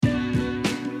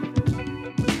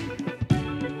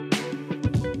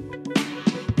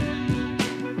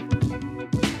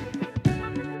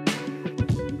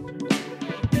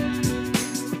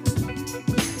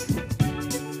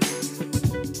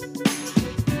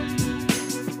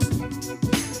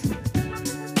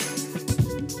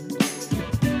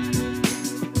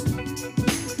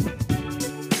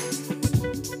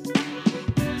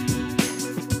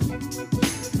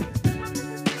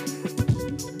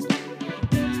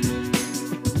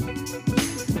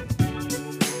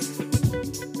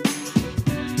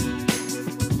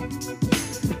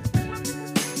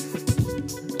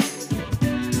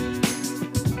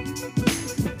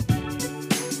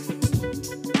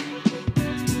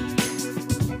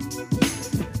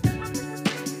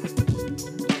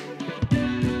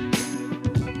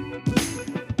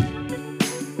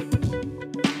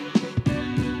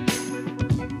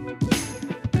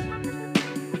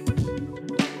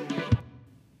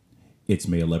It's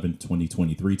May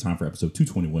 2023. Time for episode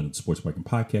 221 of the Sports Wagon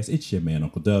Podcast. It's your man,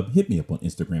 Uncle Dub. Hit me up on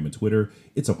Instagram and Twitter.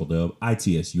 It's Uncle Dub,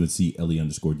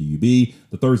 ITSUNCLE_DUB.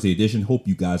 The Thursday edition. Hope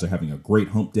you guys are having a great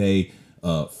hump day.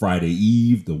 Friday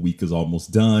Eve. The week is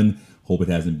almost done. Hope it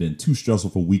hasn't been too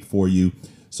stressful for a week for you.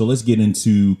 So let's get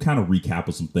into kind of recap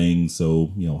of some things.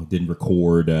 So, I didn't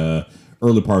record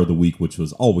early part of the week, which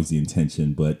was always the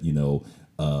intention. But,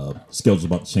 schedule's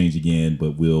about to change again.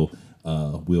 But we'll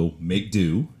make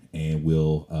do. And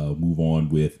we'll move on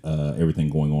with everything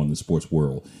going on in the sports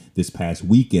world. This past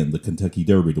weekend, the Kentucky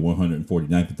Derby, the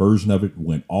 149th version of it,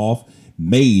 went off.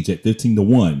 Mage at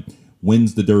 15-1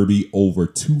 wins the Derby over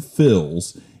two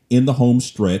fills in the home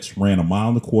stretch, ran a mile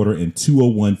and a quarter in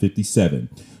 2:01.57.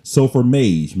 So for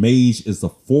Mage is the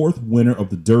fourth winner of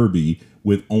the Derby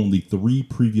with only three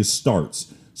previous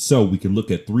starts. So we can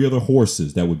look at three other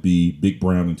horses. That would be Big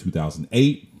Brown in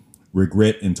 2008,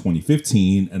 Regret in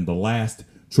 2015, and the last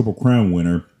Triple Crown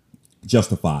winner,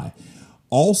 Justify.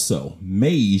 Also,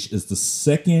 Mage is the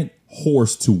second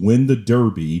horse to win the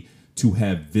Derby to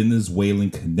have Venezuelan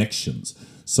connections.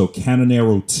 So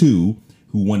Canonero 2,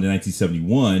 who won in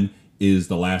 1971, is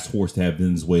the last horse to have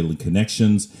Venezuelan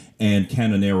connections. And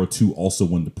Canonero 2 also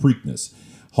won the Preakness.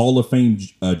 Hall of Fame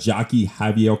jockey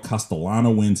Javier Castellano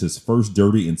wins his first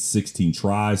Derby in 16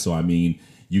 tries. So,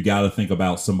 you got to think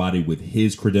about somebody with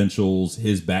his credentials,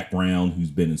 his background,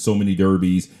 who's been in so many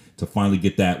derbies to finally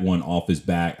get that one off his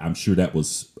back. I'm sure that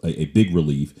was a big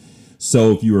relief.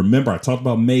 So if you remember, I talked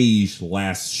about Mage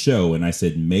last show, and I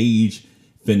said Mage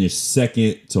finished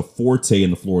second to Forte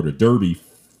in the Florida Derby.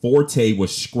 Forte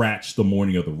was scratched the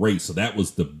morning of the race, so that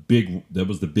was the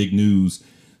big news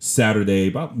Saturday,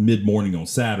 about mid-morning on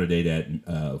Saturday,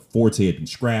 that Forte had been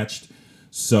scratched.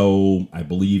 So I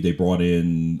believe they brought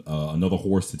in another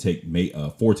horse to take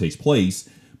Forte's place,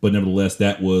 but nevertheless,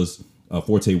 that was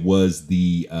Forte was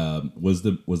the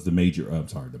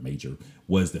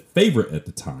favorite at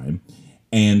the time,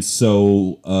 and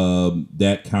so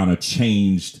that kind of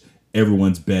changed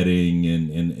everyone's betting,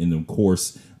 and of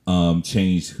course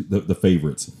changed the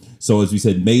favorites. So as we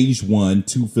said, Mage won,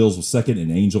 Two Fills was second,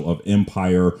 and Angel of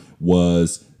Empire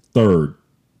was third.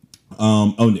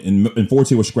 And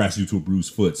Forte was scratched due to a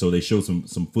bruised foot. So they showed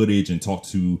some footage and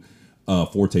talked to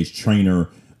Forte's trainer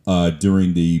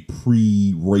during the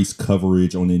pre-race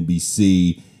coverage on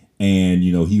NBC. And,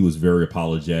 he was very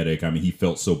apologetic. He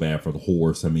felt so bad for the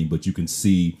horse. But you can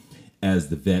see as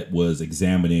the vet was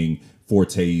examining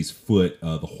Forte's foot,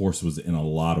 the horse was in a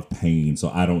lot of pain. So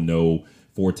I don't know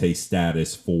Forte's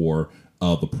status for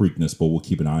the Preakness, but we'll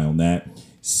keep an eye on that.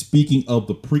 Speaking of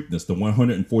the Preakness, the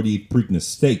 148th Preakness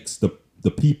Stakes, the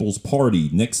People's Party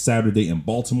next Saturday in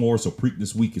Baltimore. So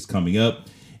Preakness week is coming up,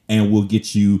 and we'll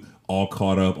get you all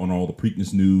caught up on all the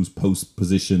Preakness news, post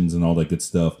positions, and all that good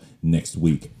stuff next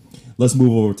week. Let's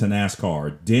move over to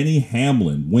NASCAR. Denny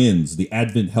Hamlin wins the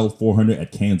Advent Health 400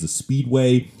 at Kansas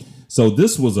Speedway. So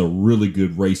this was a really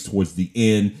good race towards the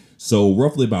end. So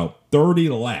roughly about 30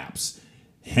 laps,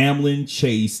 Hamlin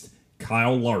chased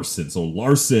Kyle Larson. So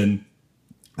Larson,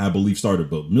 I believe, started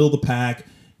about middle of the pack,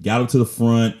 got up to the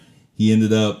front. He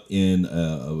ended up in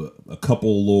a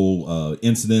couple little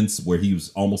incidents where he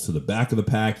was almost to the back of the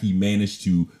pack. He managed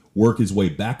to work his way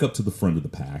back up to the front of the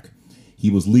pack. He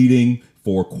was leading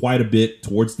for quite a bit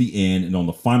towards the end. And on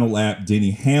the final lap,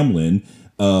 Denny Hamlin,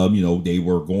 they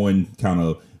were going kind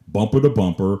of bumper to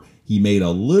bumper. He made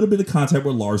a little bit of contact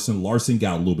with Larson. Larson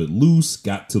got a little bit loose,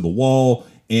 got to the wall,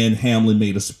 and Hamlin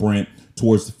made a sprint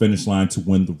towards the finish line to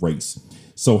win the race.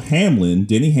 So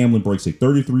Denny Hamlin breaks a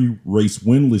 33 race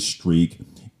winless streak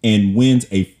and wins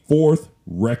a fourth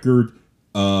record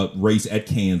race at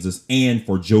Kansas. And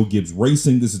for Joe Gibbs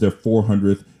Racing, this is their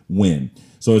 400th win.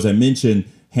 So as I mentioned,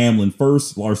 Hamlin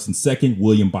first, Larson second,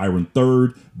 William Byron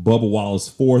third, Bubba Wallace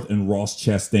fourth, and Ross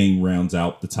Chastain rounds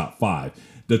out the top five.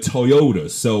 The Toyota.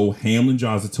 So Hamlin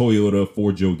drives the Toyota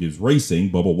for Joe Gibbs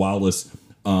Racing. Bubba Wallace,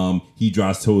 he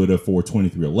drives Toyota for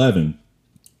 2311.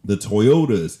 The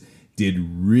Toyotas did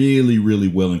really, really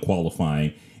well in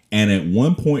qualifying. And at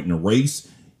one point in the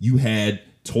race, you had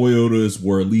Toyotas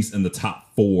were at least in the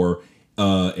top four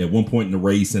at one point in the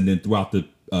race. And then throughout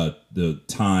the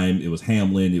time, it was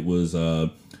Hamlin, it was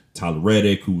Tyler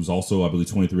Reddick, who was also, I believe,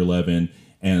 2311,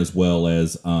 and as well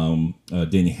as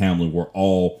Denny Hamlin were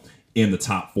all in the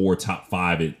top four, top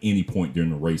five at any point during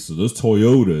the race. So those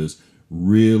Toyotas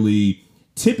really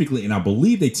typically, and I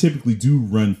believe they typically do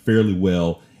run fairly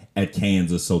well at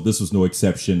Kansas. So this was no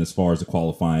exception as far as the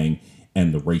qualifying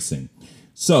and the racing.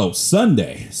 So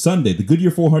Sunday, the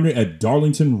Goodyear 400 at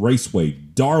Darlington Raceway.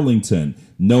 Darlington,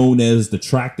 known as the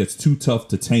track that's too tough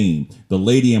to tame. The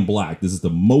Lady in Black. This is the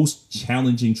most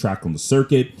challenging track on the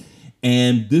circuit.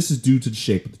 And this is due to the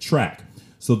shape of the track.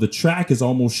 So the track is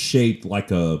almost shaped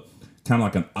like a kind of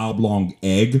like an oblong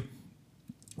egg.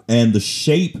 And the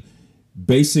shape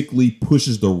basically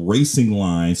pushes the racing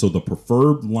line. So the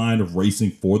preferred line of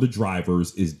racing for the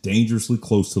drivers is dangerously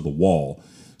close to the wall.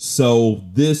 So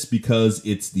this, because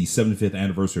it's the 75th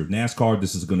anniversary of NASCAR,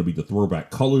 this is going to be the throwback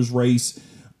colors race.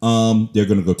 They're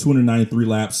going to go 293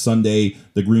 laps Sunday.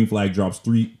 The green flag drops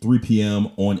 3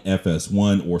 p.m. on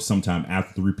FS1 or sometime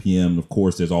after 3 p.m. Of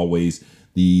course, there's always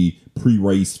the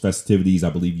pre-race festivities. I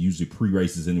believe usually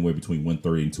pre-race is anywhere between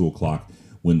 1:30 and 2 o'clock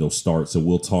when they'll start. So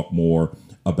we'll talk more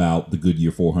about the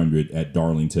Goodyear 400 at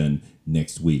Darlington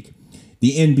next week.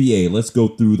 The NBA, let's go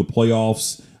through the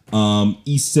playoffs.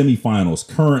 East semifinals.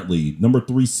 Currently, number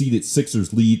 3 seeded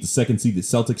Sixers lead the 2nd seeded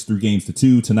Celtics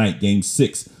 3-2. Tonight, game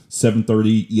 6,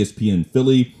 7:30 ESPN in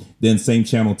Philly. Then same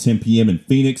channel, 10 p.m. in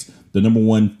Phoenix. The number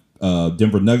 1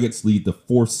 Denver Nuggets lead the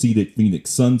 4th seeded Phoenix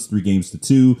Suns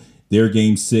 3-2. Their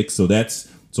game 6. So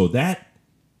that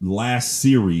last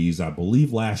series, I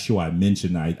believe last show I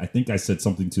mentioned, I think I said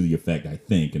something to the effect,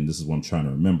 and this is what I'm trying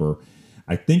to remember.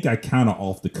 I think I kind of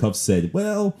off the cuff said,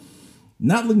 well,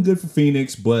 not looking good for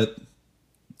Phoenix, but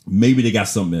maybe they got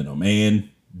something in them, and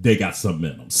they got something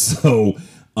in them. So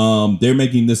they're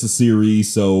making this a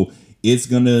series. So it's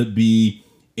going to be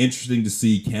interesting to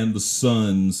see, can the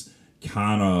Suns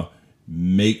kind of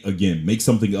make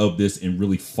something of this and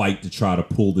really fight to try to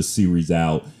pull this series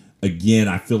out. Again,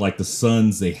 I feel like the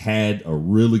Suns, they had a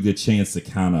really good chance to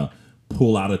kind of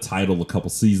pull out a title a couple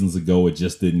seasons ago. It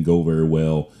just didn't go very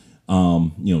well.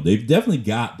 They've definitely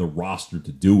got the roster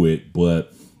to do it,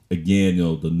 but again,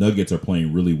 the Nuggets are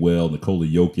playing really well. Nikola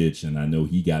Jokic, and I know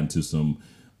he got into some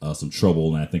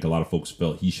trouble, and I think a lot of folks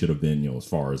felt he should have been, as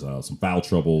far as some foul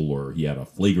trouble, or he had a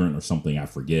flagrant or something, I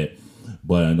forget.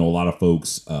 But I know a lot of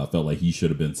folks felt like he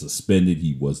should have been suspended.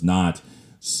 He was not.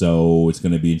 So it's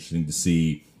going to be interesting to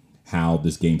see how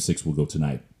this game 6 will go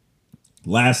tonight.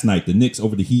 Last night, the Knicks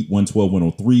over the Heat,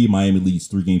 112-103. Miami leads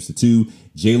 3-2.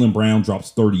 Jaylen Brown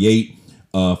drops 38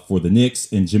 for the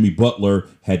Knicks, and Jimmy Butler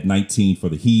had 19 for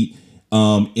the Heat.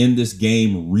 In this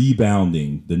game,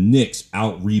 rebounding, the Knicks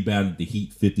out-rebounded the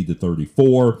Heat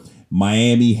 50-34.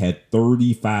 Miami had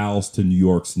 30 fouls to New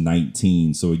York's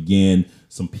 19. So again,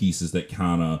 some pieces that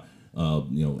kind of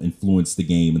influenced the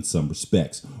game in some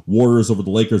respects. Warriors over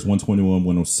the Lakers,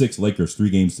 121-106. Lakers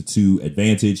 3-2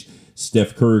 advantage.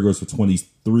 Steph Curry goes for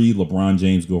 23. LeBron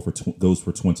James goes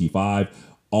for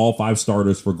 25. All 5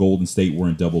 starters for Golden State were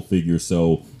in double figures.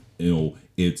 So,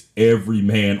 it's every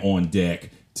man on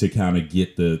deck to kind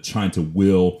of trying to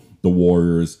will the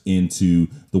Warriors into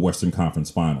the Western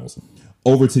Conference Finals.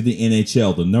 Over to the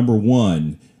NHL, the number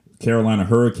 1 Carolina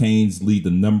Hurricanes lead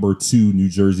the number 2 New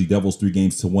Jersey Devils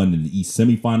 3-1 in the East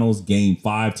semifinals. Game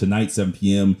 5 tonight, 7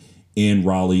 p.m. in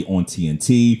Raleigh on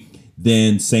TNT.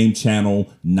 Then same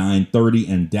channel, 9:30,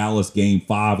 and Dallas game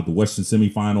 5 of the Western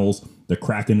semifinals. The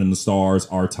Kraken and the Stars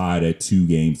are tied at 2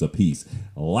 games apiece.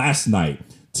 Last night,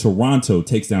 Toronto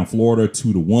takes down Florida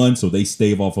 2-1, so they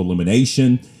stave off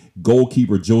elimination.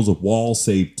 Goalkeeper Joseph Wall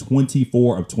saved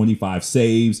 24 of 25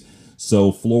 saves.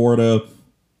 So Florida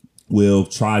will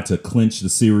try to clinch the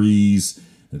series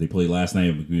that they played last night.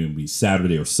 It's going to be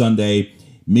Saturday or Sunday.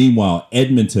 Meanwhile,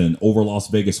 Edmonton over Las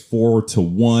Vegas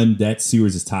 4-1. That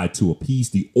series is tied 2 apiece.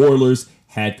 The Oilers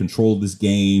had control of this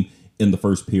game in the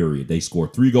first period. They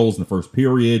scored 3 goals in the first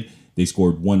period. They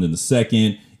scored 1 in the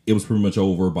second. It was pretty much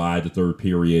over by the third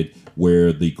period,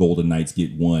 where the Golden Knights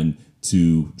get 1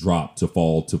 to drop to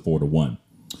fall to 4-1.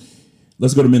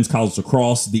 Let's go to men's college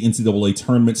lacrosse. The NCAA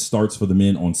tournament starts for the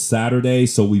men on Saturday.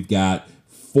 So we've got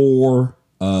 4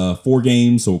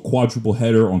 games, so a quadruple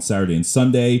header on Saturday and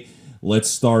Sunday. Let's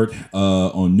start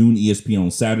on noon ESPN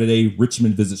on Saturday.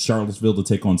 Richmond visits Charlottesville to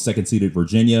take on 2nd-seeded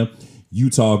Virginia.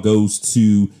 Utah goes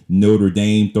to Notre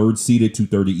Dame, 3rd-seeded,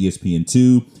 2:30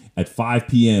 ESPN2. At 5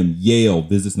 p.m., Yale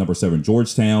visits number 7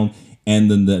 Georgetown.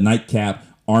 And then the nightcap,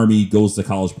 Army goes to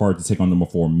College Park to take on number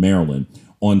 4 Maryland.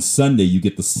 On Sunday, you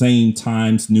get the same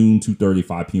times, noon, 2:30,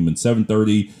 5 p.m., and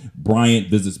 7:30. Bryant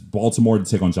visits Baltimore to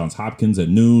take on Johns Hopkins at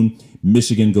noon.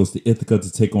 Michigan goes to Ithaca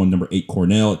to take on number 8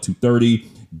 Cornell at 2:30.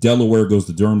 Delaware goes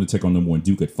to Durham to take on number 1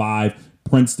 Duke at 5.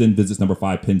 Princeton visits number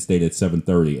 5 Penn State at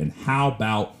 7:30. And how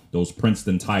about those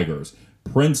Princeton Tigers?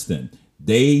 Princeton,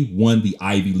 they won the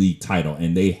Ivy League title,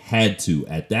 and they had to.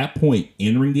 At that point,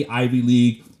 entering the Ivy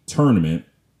League tournament,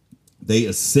 they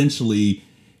essentially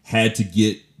had to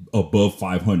get above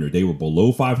 500. They were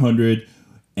below 500.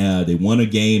 They won a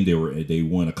game. They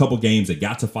won a couple games. They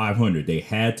got to 500. They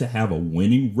had to have a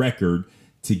winning record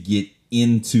to get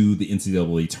into the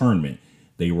NCAA tournament.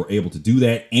 They were able to do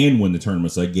that and win the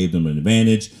tournament, so that gave them an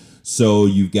advantage. So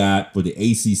you've got for the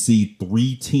ACC,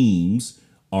 3 teams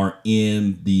are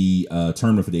in the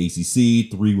tournament for the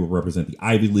ACC. 3 will represent the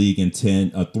Ivy League, and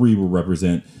 3 will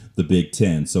represent the Big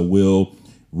Ten. So we'll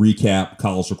recap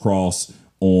college lacrosse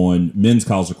on men's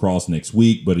college lacrosse next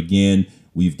week. But again,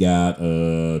 we've got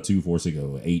 2, 4, 6,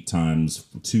 8 times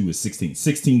 2 is 16.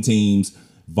 16 teams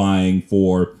vying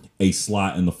for a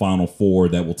slot in the Final Four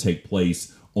that will take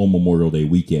place on Memorial Day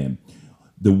weekend.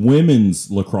 The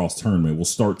women's lacrosse tournament will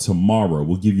start tomorrow.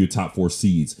 We'll give you a top 4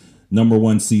 seeds. Number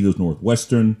 1 seed is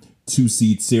Northwestern, 2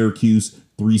 seed Syracuse,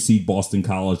 3 seed Boston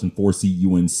College, and 4 seed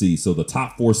UNC. So the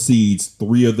top 4 seeds,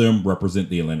 3 of them represent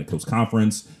the Atlantic Coast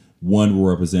Conference. 1 will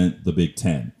represent the Big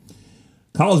Ten.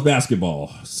 College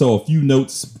basketball. So a few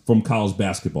notes from college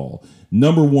basketball.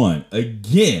 Number 1,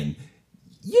 again,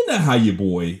 you know how your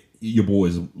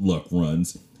boy's luck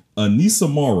runs.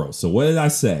 Anissa Morrow. So what did I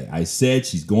say? I said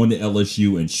she's going to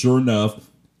LSU, and sure enough,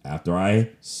 after I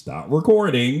stopped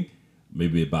recording,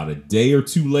 maybe about a day or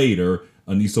 2 later,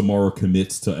 Anissa Morrow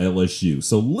commits to LSU.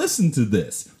 So listen to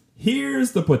this.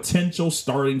 Here's the potential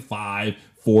starting 5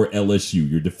 for LSU.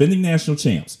 Your defending national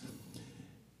champs.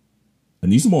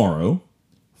 Anissa Morrow,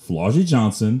 Flau'jae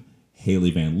Johnson,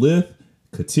 Haley Van Lith,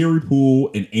 Kateri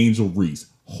Poole, and Angel Reese.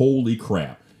 Holy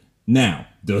crap. Now,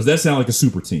 does that sound like a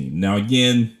super team? Now,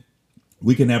 again,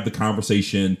 we can have the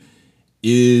conversation.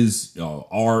 Is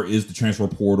the transfer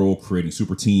portal creating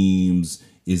super teams?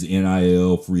 Is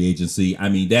NIL free agency? I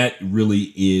mean, that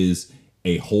really is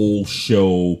a whole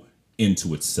show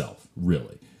into itself,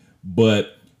 really.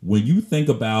 But when you think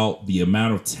about the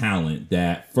amount of talent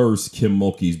that first Kim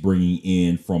Mulkey is bringing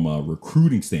in from a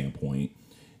recruiting standpoint,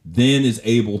 then is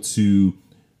able to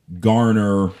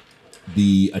garner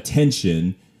the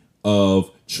attention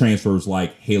of transfers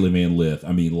like Haley Van Lith.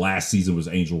 I mean, last season was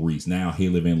Angel Reese. Now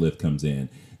Haley Van Lith comes in.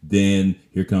 Then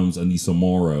here comes Anissa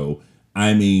Morrow.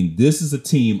 I mean, this is a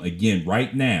team, again,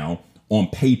 right now, on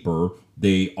paper,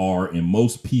 they are, in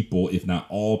most people, if not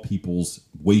all people's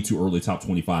way too early top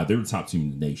 25. They're the top team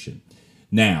in the nation.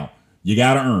 Now, you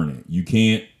got to earn it. You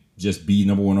can't just be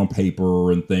number 1 on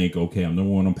paper and think, okay, I'm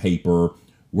number 1 on paper.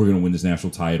 We're going to win this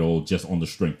national title just on the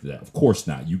strength of that. Of course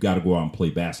not. You got to go out and play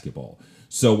basketball.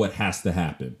 So what has to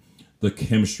happen? The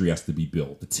chemistry has to be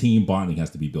built. The team bonding has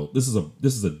to be built. This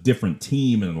is a different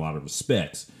team in a lot of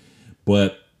respects,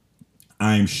 but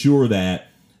I'm sure that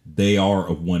they are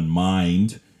of one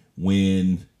mind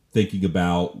when thinking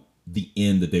about the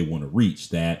end that they want to reach.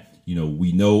 That,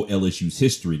 we know LSU's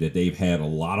history, that they've had a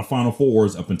lot of Final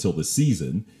Fours up until this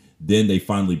season. Then they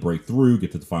finally break through,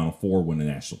 get to the Final Four, win a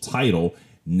national title.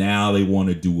 Now they want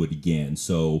to do it again.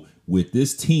 So with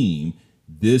this team,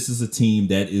 this is a team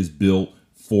that is built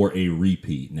for a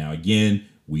repeat. Now, again,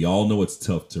 we all know it's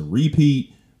tough to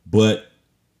repeat, but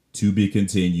to be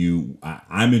continued.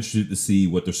 I'm interested to see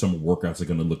what their summer workouts are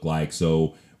going to look like.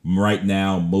 So right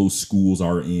now, most schools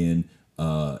are in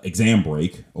exam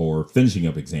break or finishing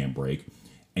up exam break.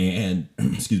 And,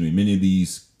 many of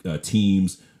these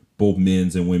teams, both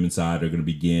men's and women's side, are going to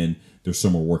begin their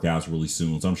summer workouts really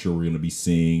soon. So I'm sure we're going to be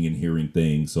seeing and hearing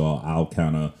things. So I'll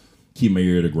kind of keep my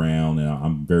ear to the ground. And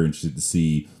I'm very interested to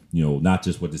see, not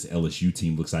just what this LSU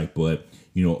team looks like, but,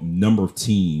 number of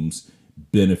teams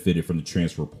benefited from the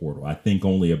transfer portal. I think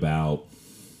only about,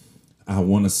 I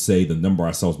want to say the number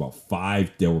I saw was about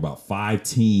 5. There were about 5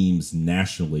 teams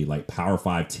nationally, like Power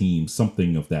 5 teams,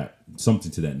 something to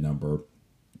that number,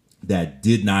 that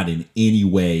did not in any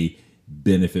way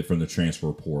benefit from the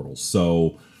transfer portal.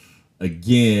 So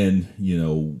again,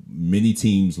 many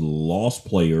teams lost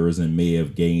players and may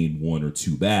have gained 1 or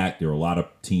 2 back. There are a lot of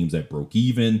teams that broke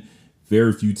even.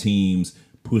 Very few teams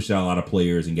pushed out a lot of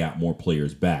players and got more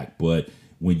players back. But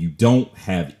when you don't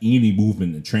have any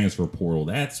movement in the transfer portal,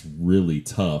 that's really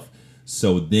tough.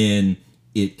 So then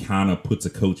it kind of puts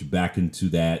a coach back into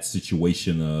that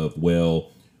situation of, well,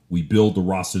 we build the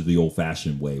roster the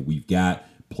old-fashioned way. We've got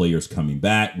players coming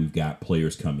back. We've got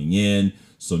players coming in.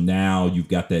 So now you've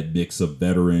got that mix of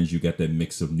veterans. You've got that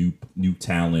mix of new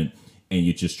talent, and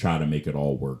you just try to make it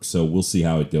all work. So we'll see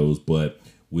how it goes, but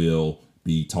we'll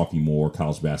be talking more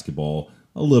college basketball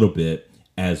a little bit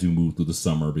as we move through the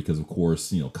summer because, of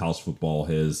course, college football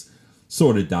has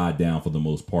sort of died down for the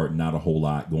most part. Not a whole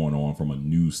lot going on from a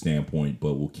news standpoint,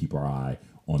 but we'll keep our eye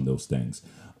on those things.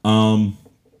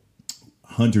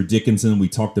 Hunter Dickinson, we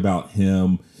talked about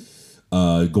him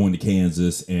going to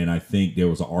Kansas, and I think there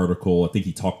was an article, I think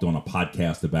he talked on a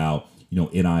podcast about,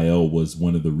 NIL was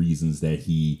one of the reasons that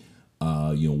he,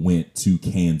 went to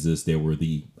Kansas. There were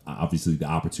obviously the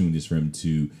opportunities for him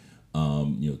to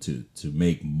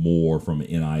make more from an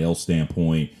NIL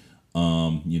standpoint.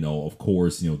 Of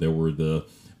course, there were the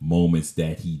moments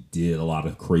that he did, a lot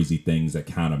of crazy things that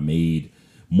kind of made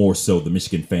more so the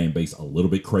Michigan fan base a little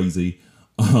bit crazy.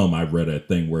 I read a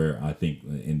thing where I think,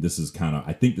 and this is kind of,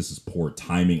 I think this is poor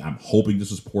timing. I'm hoping this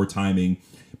was poor timing,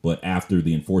 but after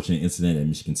the unfortunate incident at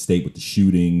Michigan State with the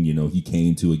shooting, he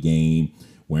came to a game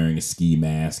wearing a ski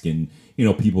mask, and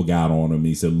people got on him.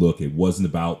 He said, "Look, it wasn't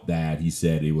about that." He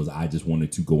said it was, "I just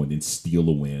wanted to go in and steal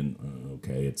a win."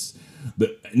 Okay,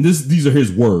 these are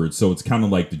his words, so it's kind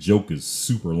of like the joke is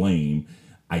super lame.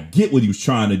 I get what he was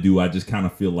trying to do. I just kind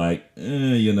of feel like,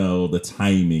 the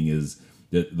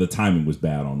timing was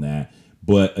bad on that.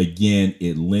 But again,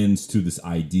 it lends to this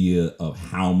idea of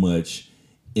how much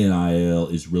NIL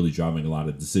is really driving a lot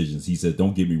of decisions. He said,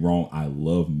 "Don't get me wrong, I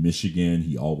love Michigan.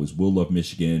 He always will love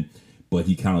Michigan." But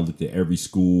he kind of looked at every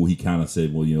school. He kind of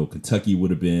said, well, Kentucky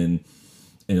would have been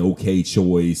an okay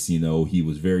choice. He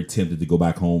was very tempted to go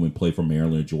back home and play for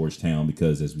Maryland or Georgetown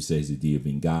because, as we say, he's a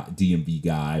DMV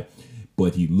guy.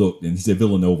 But he looked, and he said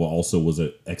Villanova also was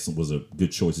a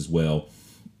good choice as well.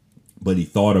 But he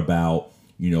thought about,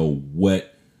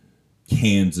 what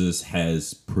Kansas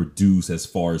has produced as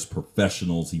far as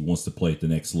professionals. He wants to play at the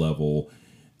next level.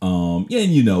 And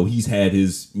he's had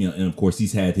his, and of course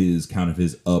he's had his kind of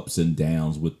his ups and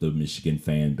downs with the Michigan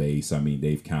fan base. I mean,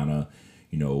 they've kind of,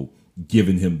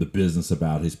 given him the business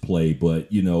about his play, but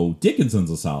Dickinson's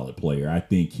a solid player. I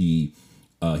think he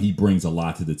brings a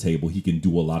lot to the table. He can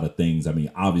do a lot of things. I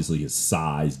mean, obviously his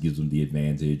size gives him the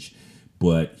advantage,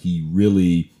 but he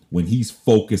really, when he's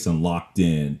focused and locked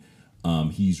in,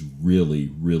 he's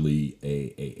really, really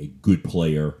a good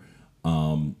player.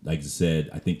 Like I said,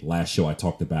 I think last show I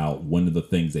talked about one of the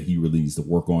things that he really needs to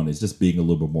work on is just being a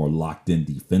little bit more locked in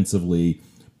defensively,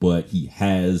 but he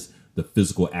has the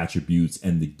physical attributes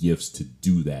and the gifts to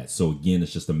do that. So again,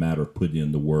 it's just a matter of putting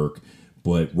in the work.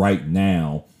 But right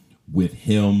now, with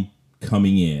him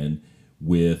coming in,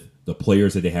 with the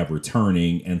players that they have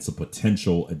returning and some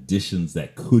potential additions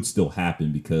that could still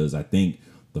happen, because I think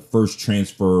the first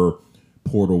transfer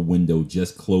portal window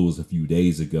just closed a few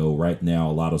days ago. Right now,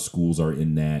 a lot of schools are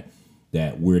in that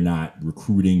we're not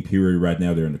recruiting period right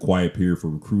now. They're in the quiet period for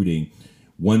recruiting.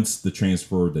 Once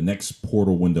the next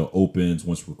portal window opens,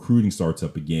 once recruiting starts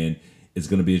up again, it's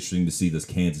going to be interesting to see, does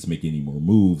Kansas make any more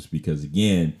moves? Because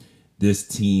again, this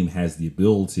team has the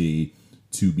ability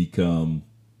to become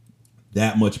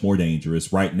that much more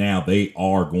dangerous. Right now, they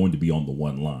are going to be on the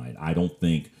one line. I don't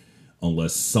think,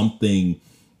 unless something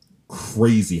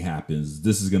crazy happens,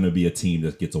 this is going to be a team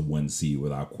that gets a 1 seed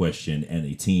without question, and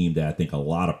a team that I think a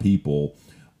lot of people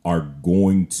are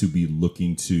going to be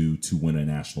looking to win a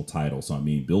national title. So I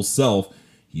mean, Bill Self,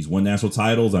 he's won national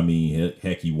titles. I mean,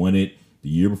 heck, he won it the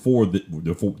year before the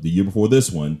year before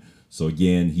this one. So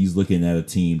again, he's looking at a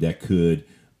team that could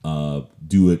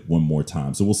do it one more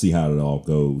time. So we'll see how it all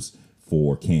goes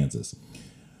for Kansas.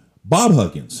 Bob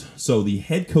Huggins, so the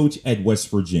head coach at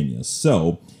West Virginia.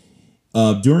 So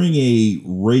during a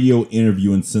radio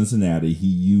interview in Cincinnati, he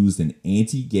used an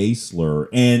anti-gay slur,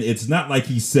 and it's not like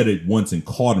he said it once and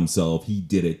caught himself. He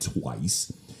did it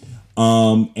twice.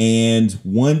 And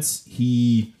once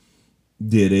he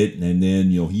did it, and then,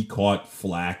 he caught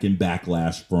flack and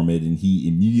backlash from it, and he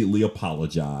immediately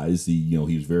apologized. He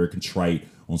was very contrite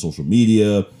on social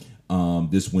media.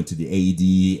 This went to the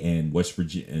AD and West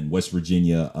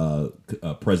Virginia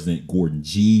President Gordon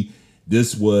G.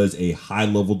 This was a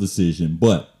high-level decision,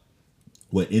 but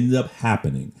what ended up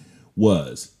happening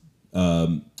was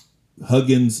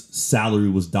Huggins' salary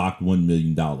was docked $1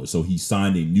 million. So he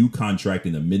signed a new contract,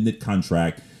 an amended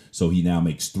contract, so he now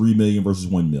makes $3 million versus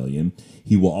 $1 million.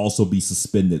 He will also be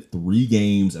suspended 3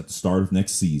 games at the start of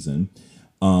next season.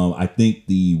 I think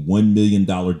the $1 million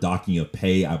docking of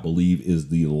pay, I believe, is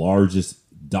the largest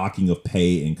docking of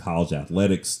pay in college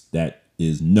athletics that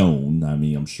is known. I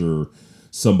mean, I'm sure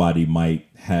somebody might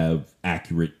have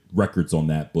accurate records on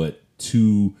that, but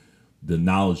to the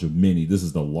knowledge of many, this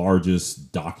is the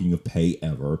largest docking of pay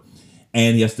ever.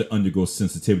 And he has to undergo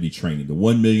sensitivity training. The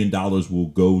 $1 million will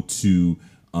go to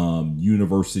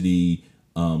university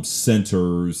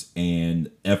centers and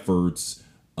efforts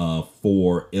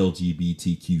for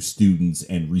LGBTQ students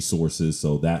and resources.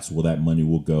 So that's where that money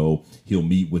will go. He'll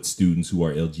meet with students who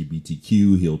are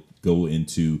LGBTQ. He'll go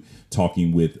into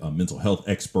talking with mental health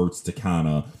experts to kind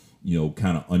of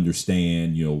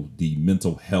understand, the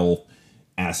mental health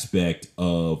aspect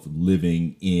of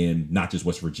living in not just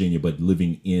West Virginia, but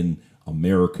living in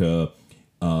America,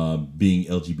 being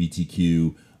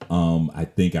LGBTQ. I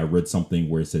think I read something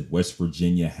where it said West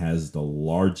Virginia has the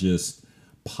largest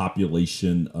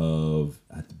population of,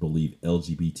 I believe,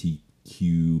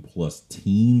 LGBTQ plus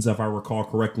teens, if I recall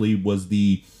correctly, was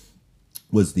the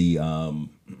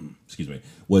excuse me,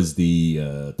 was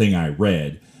the thing I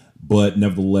read. But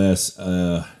nevertheless,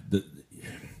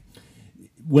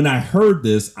 when I heard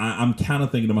this, I'm kind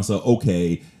of thinking to myself,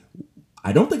 okay,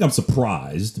 I don't think I'm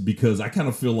surprised because I kind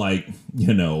of feel like,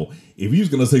 if he was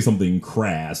going to say something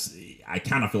crass, I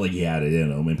kind of feel like he had it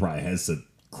in him and probably has said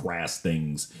crass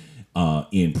things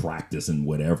in practice and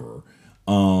whatever.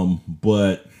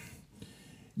 But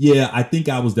yeah, I think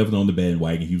I was definitely on the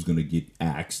bandwagon. He was going to get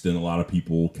axed, and a lot of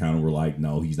people kind of were like,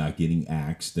 no, he's not getting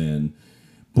axed.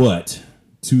 But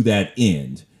to that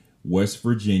end, West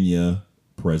Virginia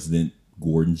President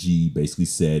Gordon G basically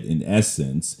said, in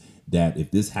essence, that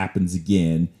if this happens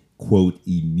again, quote,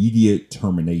 immediate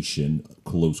termination,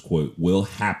 close quote, will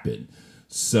happen.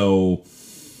 So,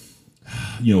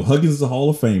 Huggins is a Hall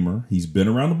of Famer. He's been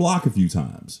around the block a few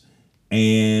times.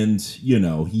 And,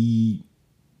 he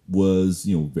was,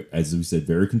 as we said,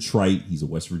 very contrite. He's a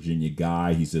West Virginia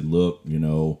guy. He said, look,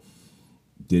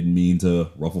 didn't mean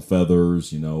to ruffle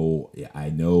feathers. I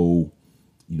know,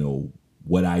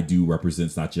 what I do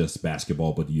represents not just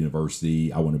basketball, but the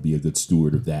university. I want to be a good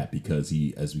steward of that because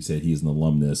he, as we said, he is an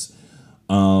alumnus.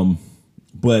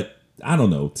 But I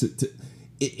don't know.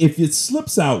 If it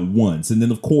slips out once, and then,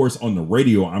 of course, on the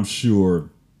radio, I'm sure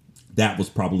that was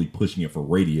probably pushing it for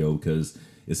radio because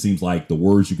it seems like the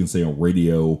words you can say on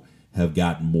radio have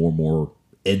gotten more and more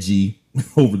edgy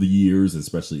over the years,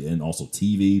 especially, and also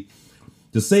TV.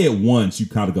 To say it once, you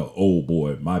kind of go, oh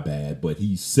boy, my bad. But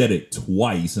he said it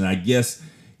twice. And I guess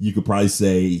you could probably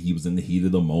say he was in the heat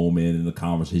of the moment and the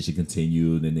conversation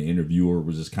continued and the interviewer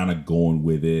was just kind of going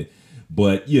with it.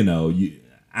 But, I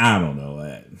don't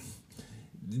know.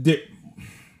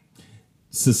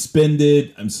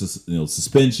 Suspended,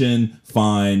 suspension,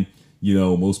 fine.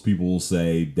 Most people will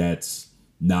say that's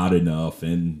not enough.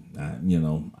 And,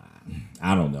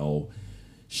 I don't know.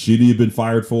 Should he have been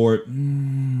fired for it?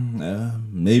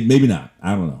 Maybe not.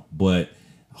 I don't know. But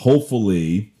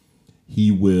hopefully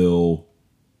he will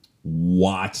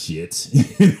watch it,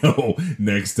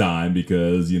 next time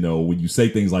because, when you say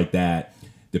things like that,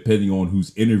 depending on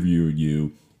who's interviewing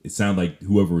you, it sounded like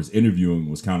whoever was interviewing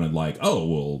was kind of like, oh,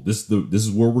 well, this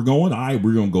is where we're going.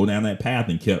 We're going to go down that path,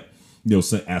 and kept,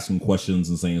 asking questions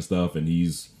and saying stuff, and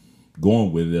he's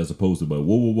going with it as opposed to, but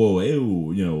whoa,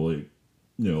 ew,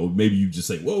 maybe you just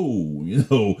say,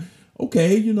 whoa,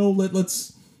 okay,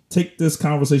 let's take this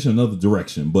conversation another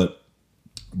direction. But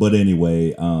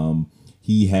anyway,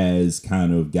 he has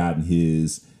kind of gotten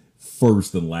his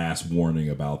first and last warning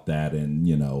about that. And,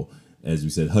 as we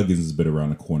said, Huggins has been around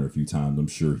the corner a few times. I'm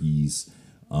sure he's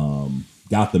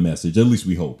got the message. At least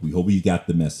we hope. We hope he got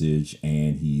the message,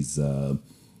 and he's going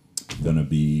to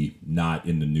be not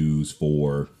in the news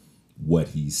for what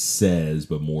he says,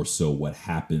 but more so what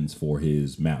happens for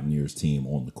his Mountaineers team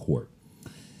on the court.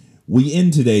 We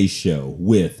end today's show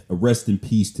with a rest in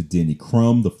peace to Denny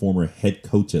Crum, the former head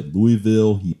coach at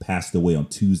Louisville. He passed away on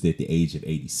Tuesday at the age of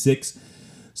 86.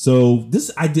 So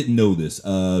I didn't know this.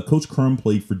 Coach Crum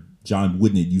played for John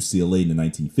Wooden at UCLA in the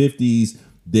 1950s.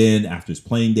 Then after his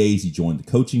playing days, he joined the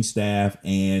coaching staff,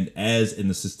 and as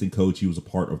an assistant coach, he was a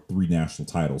part of 3 national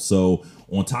titles. So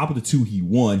on top of the 2 he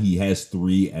won, he has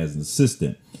 3 as an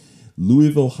assistant.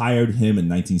 Louisville hired him in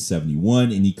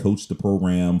 1971, and he coached the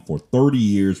program for 30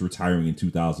 years, retiring in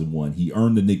 2001. He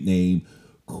earned the nickname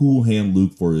Cool Hand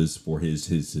Luke for his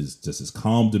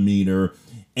calm demeanor,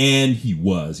 and he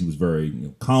was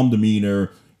very calm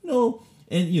demeanor, And,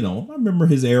 I remember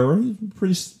his era. He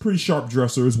was a pretty sharp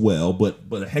dresser as well, but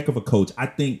a heck of a coach. I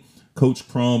think Coach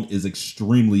Crum is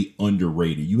extremely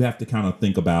underrated. You have to kind of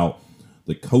think about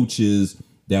the coaches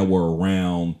that were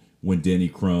around when Denny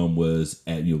Crum was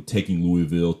at, taking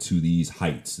Louisville to these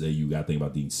heights. You got to think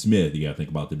about Dean Smith. You got to think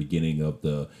about the beginning of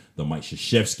the Mike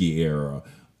Krzyzewski era.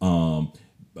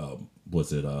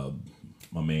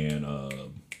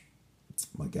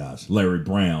 Larry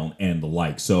Brown and the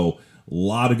like. So a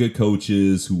lot of good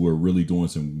coaches who were really doing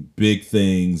some big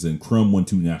things, and Crum won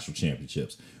 2 national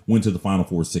championships, went to the Final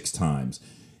Four 6 times.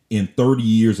 In 30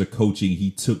 years of coaching,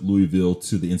 he took Louisville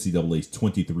to the NCAA's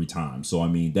 23 times. So,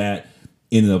 that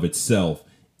in and of itself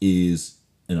is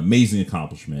an amazing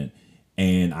accomplishment,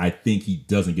 and I think he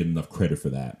doesn't get enough credit for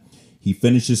that. He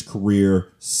finished his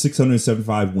career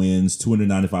 675 wins,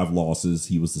 295 losses.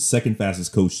 He was the second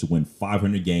fastest coach to win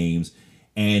 500 games,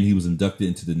 and he was inducted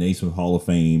into the Naismith Hall of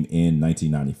Fame in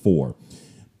 1994.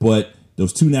 But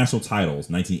those 2 national titles,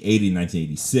 1980 and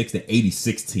 1986, the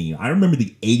 86 team, I remember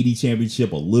the 80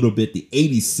 championship a little bit. The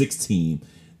 86 team,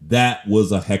 that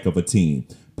was a heck of a team.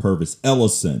 Purvis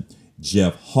Ellison,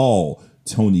 Jeff Hall,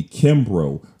 Tony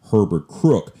Kimbrough, Herbert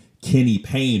Crook, Kenny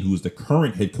Payne, who's the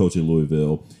current head coach at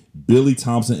Louisville, Billy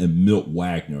Thompson and Milt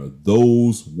Wagner,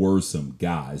 those were some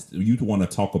guys. You want to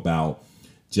talk about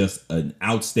just an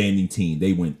outstanding team.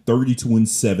 They went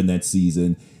 32-7 that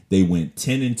season. They went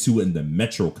 10-2 in the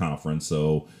Metro Conference.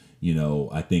 So,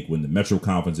 I think when the Metro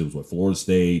Conference, it was Florida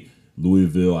State,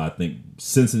 Louisville, I think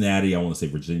Cincinnati, I want to say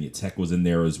Virginia Tech was in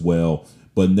there as well.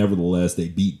 But nevertheless, they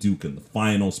beat Duke in the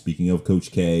final, speaking of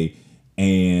Coach K.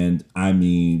 And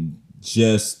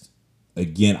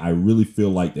again, I really feel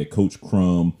like that Coach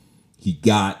Crum, he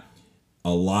got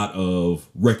a lot of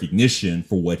recognition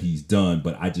for what he's done.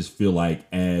 But I just feel like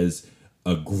as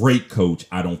a great coach,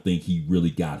 I don't think he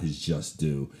really got his just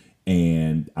due.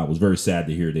 And I was very sad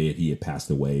to hear that he had passed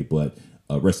away. But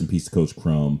rest in peace to Coach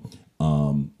Crum.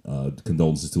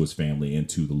 Condolences to his family and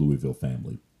to the Louisville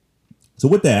family. So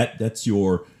with that, that's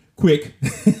your quick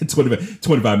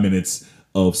 25 minutes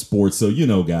of sports. So,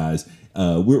 guys,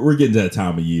 we're getting to that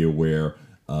time of year where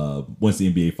once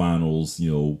the NBA finals,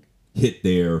 hit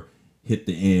the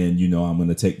end, I'm going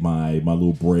to take my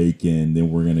little break, and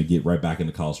then we're going to get right back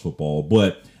into college football.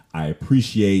 But I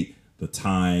appreciate the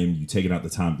time, you taking out the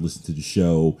time to listen to the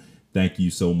show. Thank you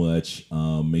so much.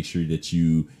 Make sure that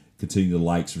you continue to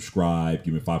like, subscribe,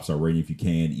 give me a 5-star rating if you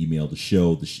can. Email the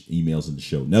show, emails in the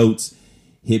show notes.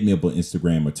 Hit me up on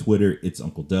Instagram or Twitter. It's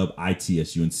Uncle Dub,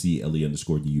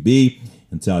 ITSUNCLE_DUB.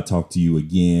 Until I talk to you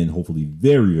again, hopefully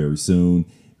very, very soon.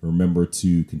 Remember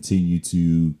to continue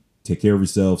to take care of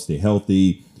yourself, stay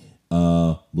healthy.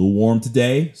 A little warm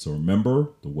today, so remember,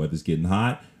 the weather's getting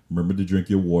hot. Remember to drink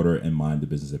your water and mind the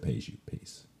business that pays you.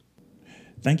 Peace.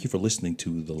 Thank you for listening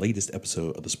to the latest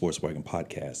episode of the Sports Wagon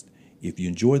Podcast. If you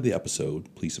enjoyed the episode,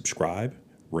 please subscribe,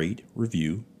 rate,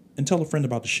 review, and tell a friend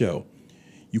about the show.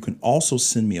 You can also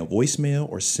send me a voicemail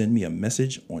or send me a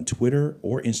message on Twitter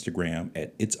or Instagram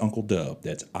at It's Uncle Dub.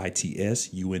 That's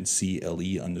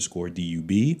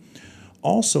ITSUNCLE_DUB.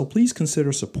 Also, please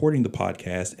consider supporting the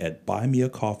podcast at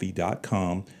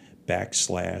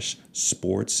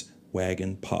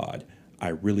buymeacoffee.com/sportswagonpod. I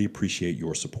really appreciate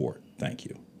your support. Thank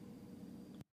you.